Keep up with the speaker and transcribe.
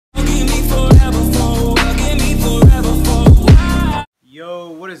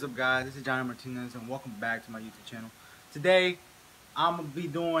guys? This is Martinez and welcome back to my YouTube channel. Today I'm gonna be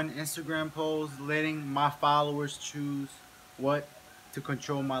doing Instagram posts, letting my followers choose what to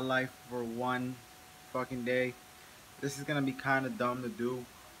control my life for one fucking day. This is gonna be kind of dumb to do,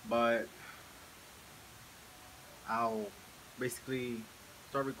 but I'll basically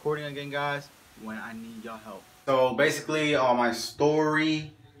start recording again, guys, when I need y'all help. So basically on my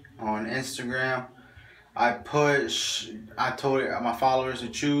story on Instagram, I told my followers to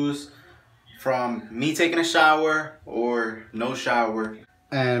choose from me taking a shower or no shower.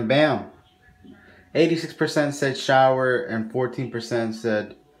 And bam, 86% said shower and 14%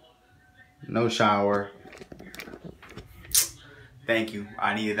 said no shower. Thank you.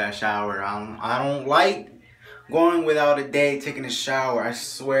 I needed that shower. I don't like going without a day taking a shower. I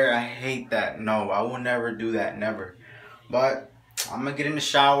swear I hate that. No, I will never do that. Never. But I'm gonna get in the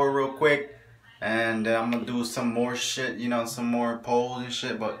shower real quick. And I'm gonna do some more shit, you know, some more polls and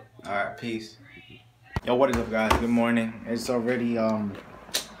shit, but alright, peace. Yo, what is up, guys? Good morning. It's already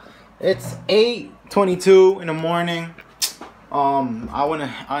it's 8:22 in the morning. I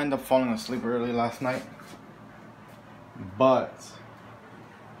ended up falling asleep early last night. But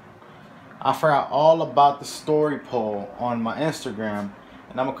I forgot all about the story poll on my Instagram,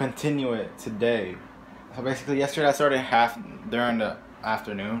 and I'm gonna continue it today. So basically yesterday I started during the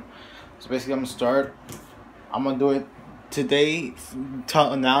afternoon. So basically I'm gonna do it today,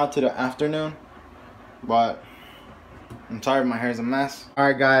 now to the afternoon, but I'm sorry, my hair's a mess.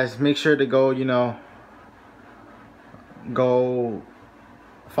 Alright guys, make sure to go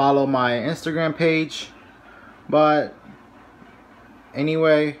follow my Instagram page. But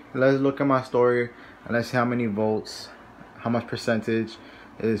anyway, let's look at my story and let's see how many votes, how much percentage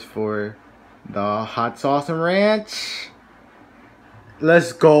is for the hot sauce and ranch.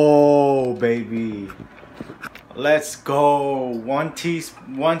 Let's go, baby. Let's go. One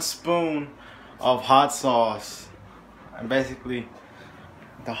spoon of hot sauce. And basically,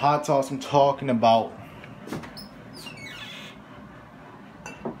 the hot sauce I'm talking about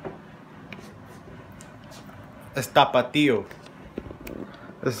is tapatio.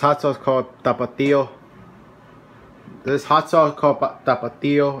 This hot sauce called tapatio. This hot sauce called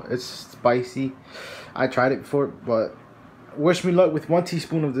tapatio. It's spicy. I tried it before, but wish me luck with 1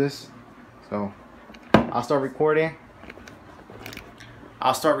 teaspoon of this. So I'll start recording.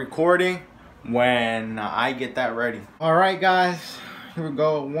 When I get that ready. Alright guys, here we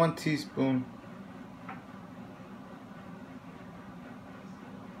go. 1 teaspoon.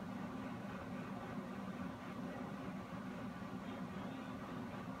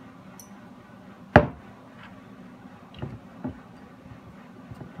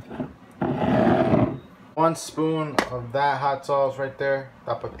 One spoon of that hot sauce right there,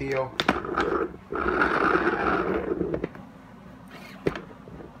 tapatio.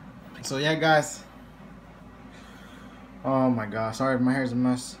 So yeah, guys. Oh my gosh, sorry if my hair's a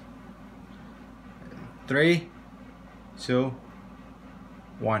mess. 3, 2,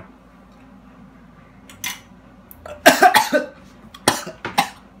 1.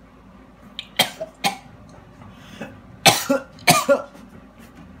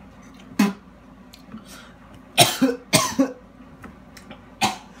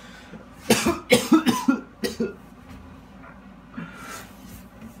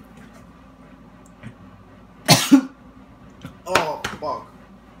 Oh fuck.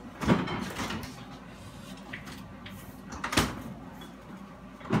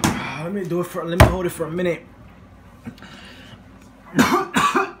 Let me hold it for a minute.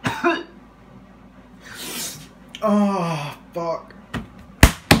 Oh fuck.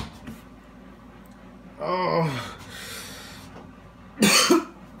 Oh.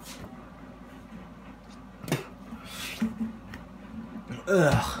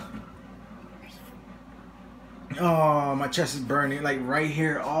 Ugh. Oh, my chest is burning, like right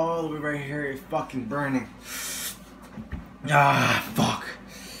here, all the way right here, it's fucking burning. Ah, fuck.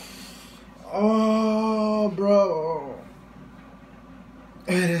 Oh, bro.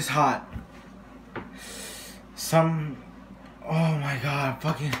 It is hot. Oh my god,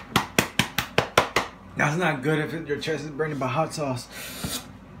 fucking. That's not good if your chest is burning by hot sauce.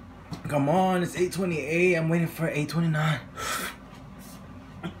 Come on, it's 8:28, I'm waiting for 8:29.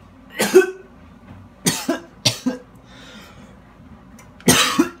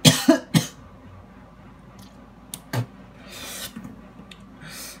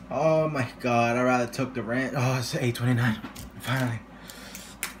 Oh my god, I rather took the ranch. Oh, it's 8:29. Finally.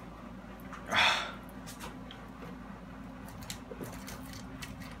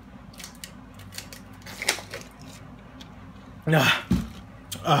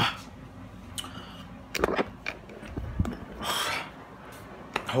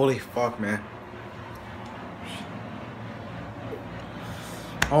 Holy fuck, man.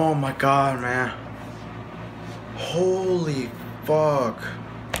 Oh my god, man. Holy fuck.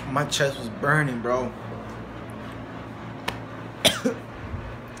 My chest was burning, bro.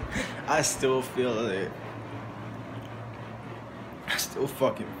 I still feel it. I still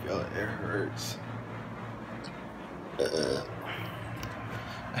fucking feel it. It hurts. It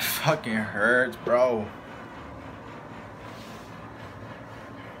fucking hurts, bro.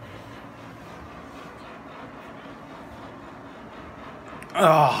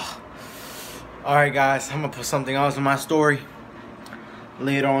 Oh. Alright guys, I'm gonna put something else in my story.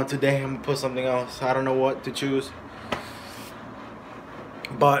 Later on today, I'm gonna put something else. I don't know what to choose.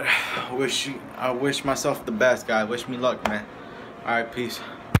 But I wish myself the best, guys. Wish me luck, man. Alright, peace.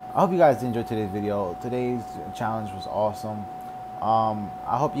 I hope you guys enjoyed today's video. Today's challenge was awesome.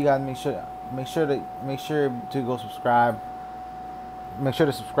 I hope you guys make sure to go subscribe. Make sure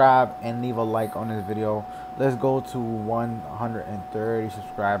to subscribe and leave a like on this video. Let's go to 130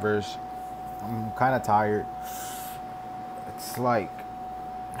 subscribers. I'm kind of tired. It's like,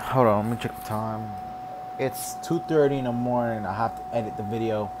 hold on, let me check the time. It's 2:30 in the morning. I have to edit the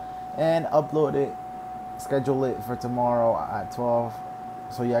video and upload it, schedule it for tomorrow at 12.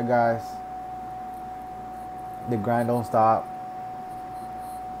 So yeah, guys, the grind don't stop.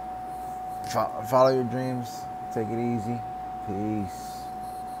 Follow your dreams. Take it easy. Peace.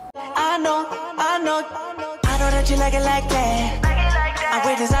 I know that you like it like that. I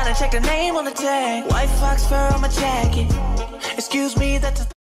wear designer, check the name on the tag. White fox fur on my jacket. Excuse me, that's